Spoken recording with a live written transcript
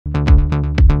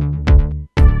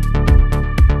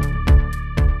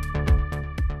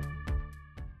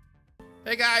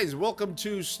Hey guys, welcome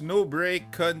to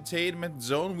Snowbreak Containment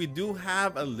Zone. We do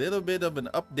have a little bit of an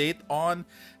update on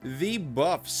the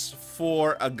buffs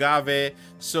for Agave.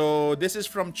 So this is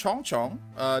from Chong Chong.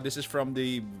 This is from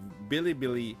the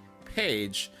Bilibili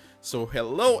page. So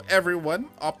hello everyone.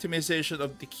 Optimization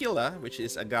of tequila, which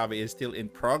is Agave, is still in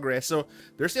progress. So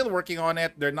they're still working on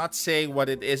it. They're not saying what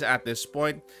it is at this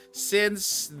point.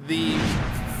 Since the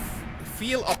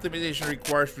field optimization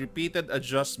requires repeated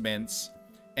adjustments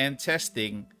and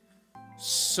testing,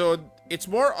 so it's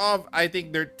more of, I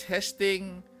think they're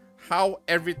testing how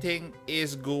everything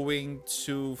is going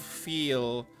to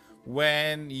feel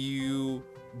when you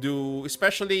do,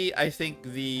 especially I think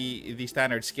the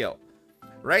standard skill.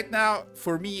 Right now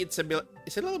for me it's a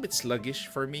little bit sluggish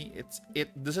for me.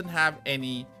 It doesn't have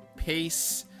any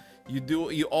pace.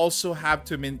 You also have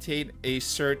to maintain a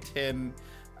certain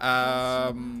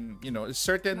a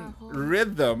certain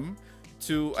rhythm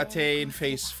to attain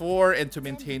phase 4 and to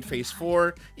maintain phase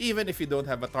 4 even if you don't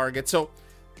have a target. So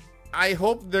I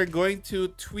hope they're going to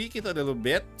tweak it a little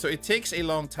bit. So it takes a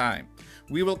long time.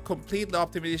 We will complete the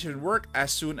optimization work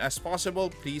as soon as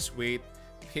possible. Please wait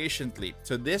patiently.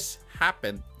 So this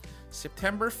happened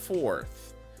September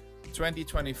 4th,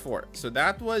 2024. So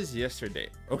that was yesterday.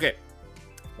 Okay,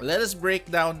 let us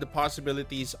break down the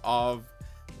possibilities of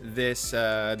this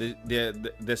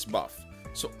this buff.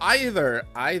 So either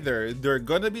they're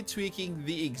gonna be tweaking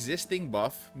the existing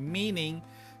buff, meaning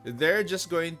they're just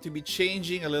going to be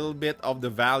changing a little bit of the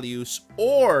values,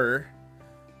 or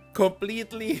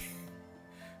completely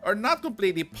or not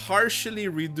completely, partially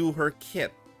redo her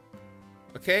kit.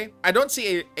 Okay, I don't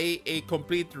see a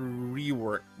complete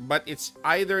rework, but it's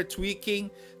either tweaking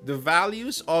the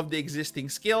values of the existing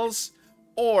skills,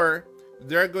 or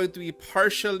they're going to be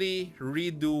partially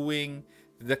redoing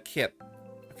the kit.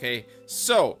 Okay,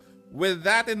 so with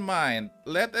that in mind,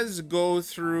 let us go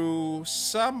through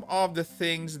some of the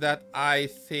things that I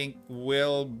think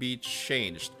will be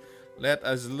changed. Let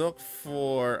us look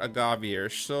for Agave here.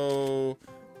 So,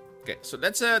 okay, so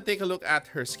let's take a look at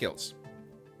her skills.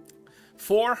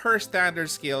 For her standard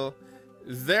skill,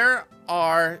 there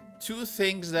are two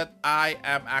things that I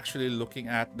am actually looking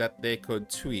at that they could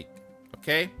tweak.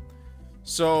 Okay,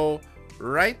 so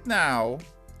right now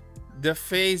the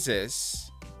phases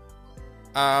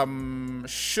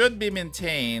should be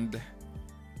maintained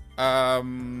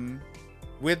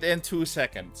within 2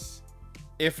 seconds.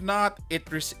 If not, it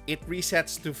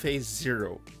resets to phase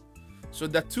 0. So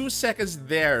the 2 seconds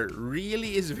there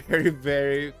really is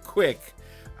very quick.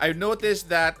 I've noticed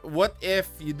that what if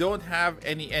you don't have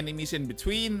any enemies in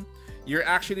between, you're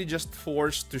actually just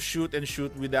forced to shoot and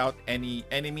shoot without any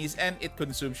enemies, and it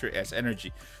consumes your S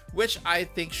energy, which I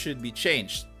think should be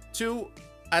changed to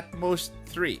at most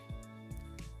 3.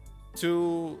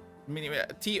 To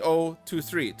TO to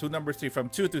 3, to number 3, from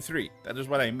 2 to 3. That is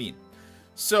what I mean.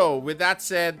 So with that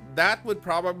said, that would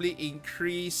probably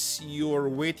increase your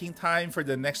waiting time for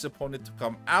the next opponent to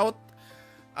come out,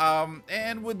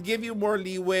 and would give you more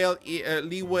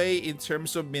leeway in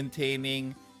terms of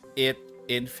maintaining it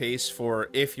in phase 4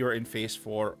 if you're in phase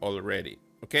 4 already.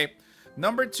 Okay,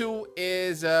 number 2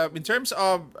 is in terms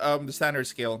of the standard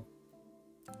skill,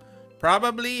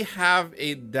 probably have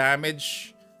a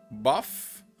damage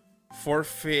buff for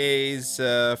phase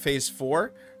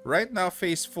 4. Right now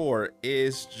phase 4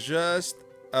 is just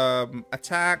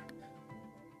attack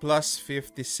plus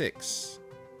 56.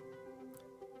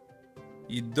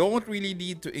 You don't really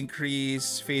need to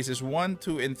increase phases 1,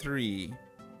 2, and 3.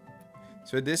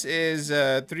 So this is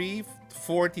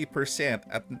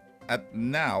 340% at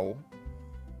now.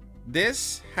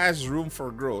 This has room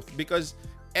for growth because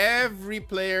every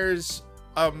player's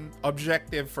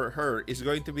objective for her is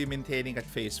going to be maintaining at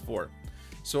phase 4.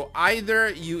 So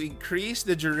either you increase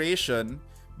the duration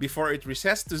before it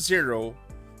resets to 0,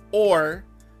 or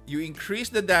you increase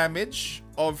the damage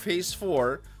of phase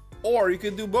 4, or you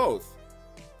can do both.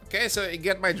 Okay, so you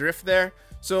get my drift there.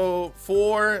 So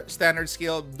for standard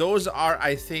skill, those are,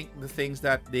 I think, the things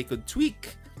that they could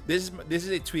tweak. This is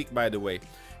a tweak, by the way.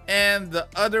 And the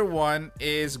other one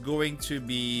is going to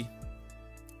be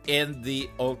in the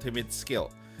ultimate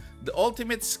skill. The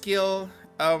ultimate skill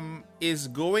is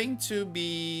going to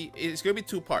be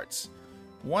 2 parts.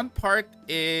 One part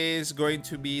is going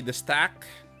to be the stack.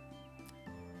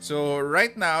 So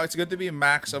right now it's going to be a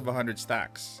max of 100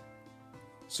 stacks.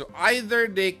 So either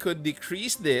they could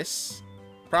decrease this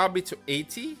probably to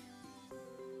 80,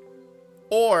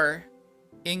 or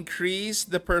increase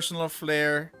the personal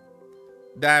flare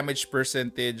damage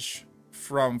percentage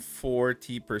from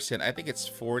 40%. I think it's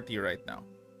 40 right now.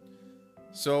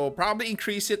 So probably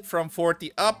increase it from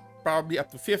 40 up, probably up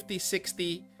to 50,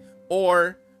 60,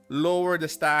 or lower the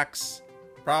stacks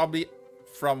probably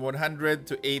from 100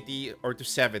 to 80 or to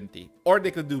 70. Or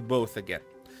they could do both again.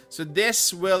 So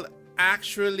this will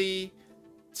actually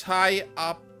tie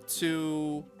up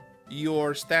to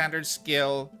your standard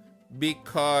skill,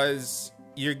 because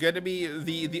you're gonna be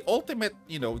the ultimate,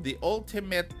 you know, the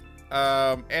ultimate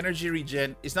energy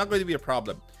regen is not going to be a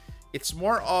problem. It's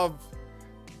more of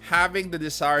having the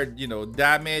desired, you know,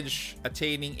 damage,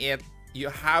 attaining it. You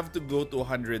have to go to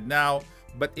 100 now,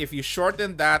 but if you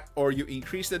shorten that or you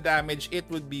increase the damage, it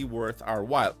would be worth our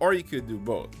while, or you could do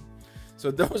both.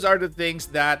 So those are the things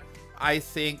that I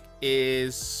think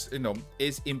is, you know,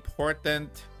 is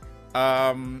important.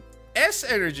 S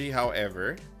energy,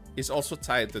 however, is also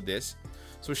tied to this.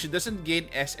 So she doesn't gain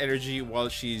S energy while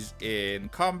she's in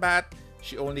combat.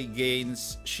 She only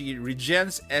gains, she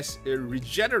regenerates S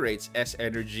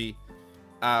energy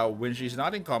when she's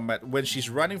not in combat. When she's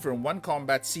running from one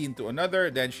combat scene to another,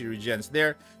 then she regens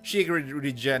there. She can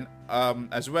regen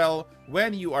as well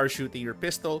when you are shooting your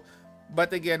pistol.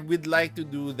 But again, we'd like to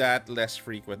do that less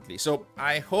frequently. So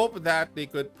I hope that they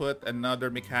could put another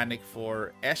mechanic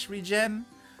for S regen.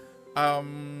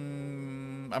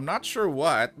 I'm not sure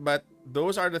what, but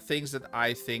those are the things that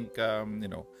I think, you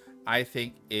know, I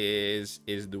think is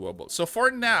doable. So for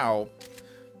now,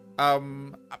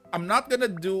 I'm not gonna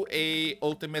do a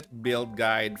ultimate build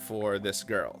guide for this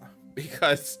girl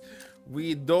because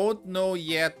we don't know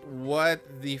yet what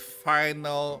the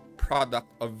final product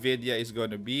of Vidya is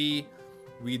going to be.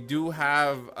 We do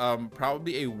have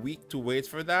probably a week to wait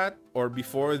for that, or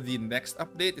before the next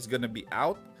update is going to be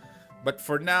out. But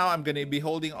for now, I'm going to be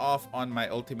holding off on my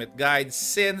ultimate guide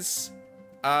since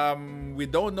we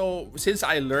don't know. Since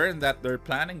I learned that they're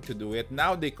planning to do it,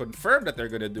 now they confirm that they're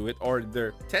going to do it, or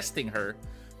they're testing her.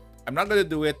 I'm not going to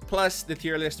do it. Plus, the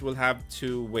tier list will have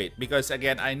to wait because,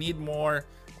 again, I need more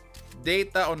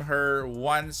data on her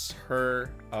once her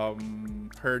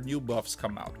new buffs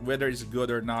come out, whether it's good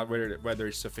or not, whether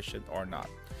it's sufficient or not.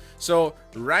 So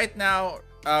right now,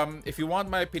 if you want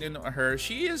my opinion on her,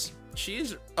 she is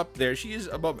up there. She is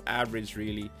above average,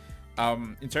 really,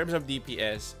 in terms of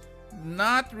DPS.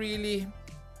 Not really.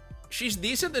 She's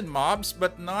decent in mobs,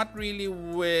 but not really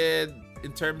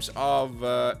in terms of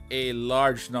a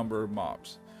large number of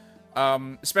mobs.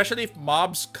 Especially if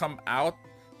mobs come out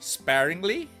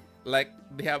sparingly, like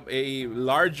they have a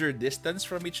larger distance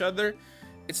from each other,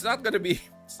 it's not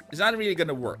really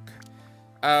gonna work.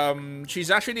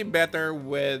 She's actually better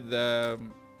with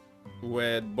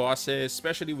bosses,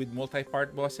 especially with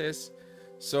multi-part bosses.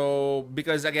 So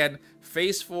because again,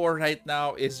 phase 4 right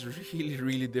now is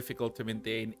really difficult to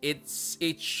maintain. It's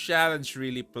a challenge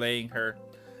really playing her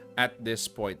at this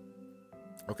point.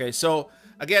 Okay, so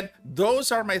again,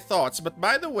 those are my thoughts. But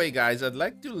by the way, guys, I'd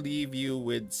like to leave you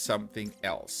with something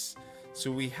else.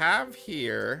 So we have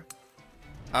here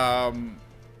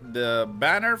the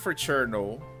banner for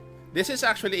Cherno. This is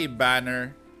actually a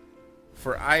banner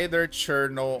for either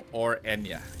Cherno or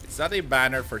Enya. It's not a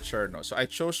banner for Cherno. So I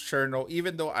chose Cherno,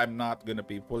 even though I'm not going to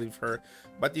be pulling for her.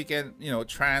 But you can, you know,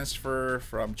 transfer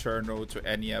from Cherno to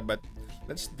Enya. But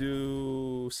let's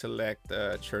select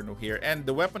Cherno here. And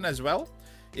the weapon as well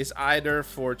is either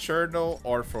for Cherno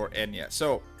or for Enya.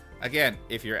 So again,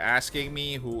 if you're asking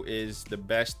me who is the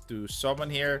best to summon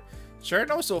here,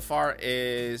 Cherno so far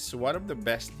is one of the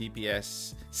best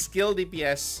DPS, skill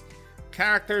DPS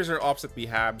characters or ops that we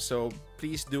have. So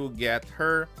please do get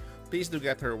her. Please do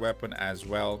get her weapon as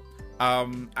well.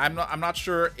 I'm not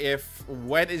sure if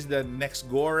when is the next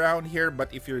go around here,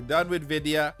 but if you're done with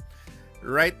Vidya,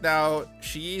 right now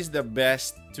she's the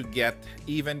best to get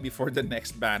even before the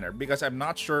next banner, because I'm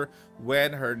not sure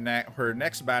when her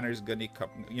next banner is gonna come,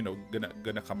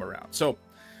 gonna come around. So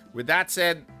with that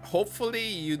said, hopefully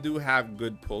you do have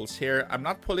good pulls here. I'm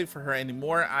not pulling for her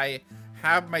anymore. I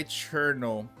have my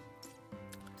Cherno.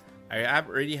 I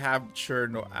already have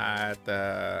Cherno at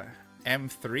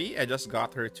M3. I just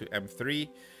got her to M3.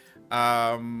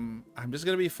 I'm just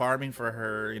gonna be farming for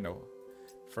her,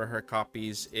 for her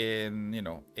copies in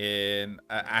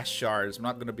Ash Shards. I'm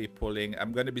not gonna be pulling.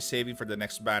 I'm gonna be saving for the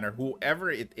next banner,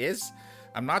 whoever it is.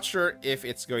 I'm not sure if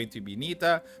it's going to be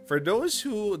Nita. For those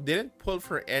who didn't pull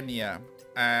for Enya,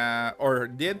 or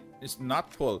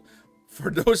not pull, for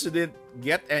those who didn't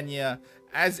get Enya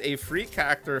as a free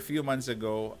character a few months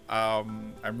ago,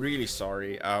 I'm really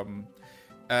sorry.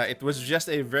 It was just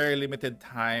a very limited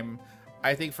time.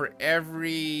 I think for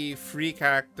every free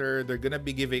character, they're gonna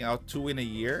be giving out 2 in a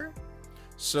year.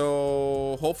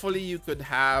 So hopefully you could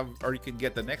have, or you could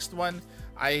get the next one.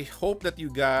 I hope that you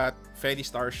got Fenny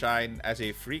Starshine as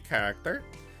a free character.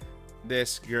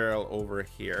 This girl over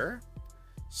here.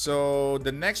 So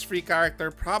the next free character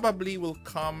probably will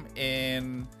come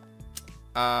in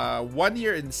 1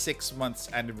 year and 6 months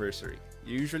anniversary.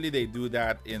 Usually they do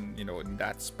that in, you know, in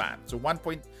that span. So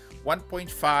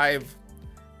 1.5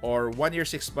 or 1 year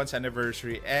 6 months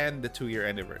anniversary and the 2-year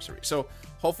anniversary. So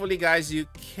hopefully guys, you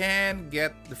can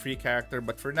get the free character,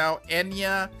 but for now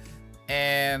Enya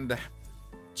and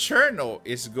Cherno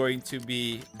is going to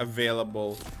be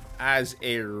available as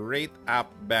a rate app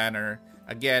banner.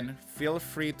 Again, feel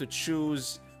free to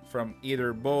choose from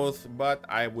either both, but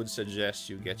I would suggest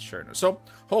you get Cherno. So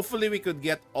hopefully we could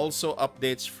get also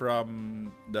updates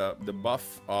from the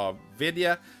buff of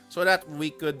Vidya, so that we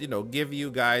could, you know, give you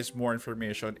guys more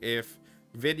information if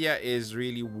Vidya is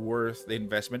really worth the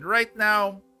investment. Right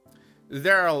now,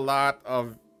 there are a lot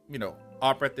of, you know,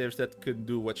 operatives that could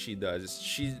do what she does.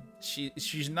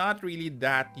 She's not really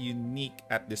that unique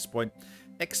at this point,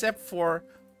 except for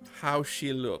how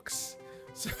she looks.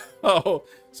 So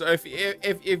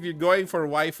if you're going for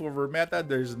waifu over meta,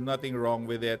 there's nothing wrong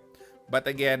with it. But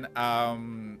again,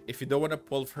 if you don't want to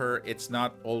pull for her, it's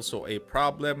not also a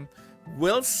problem.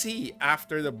 We'll see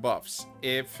after the buffs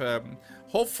if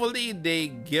hopefully they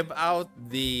give out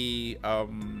the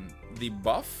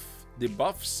buff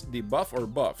or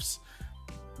buffs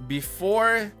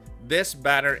before this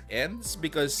banner ends,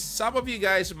 because some of you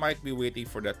guys might be waiting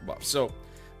for that buff. So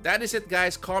that is it,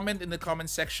 guys. Comment in the comment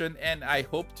section, and I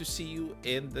hope to see you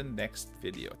in the next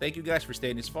video. Thank you guys for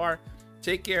staying this far.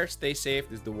 Take care, stay safe.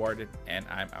 This is the Warden, and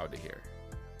I'm out of here.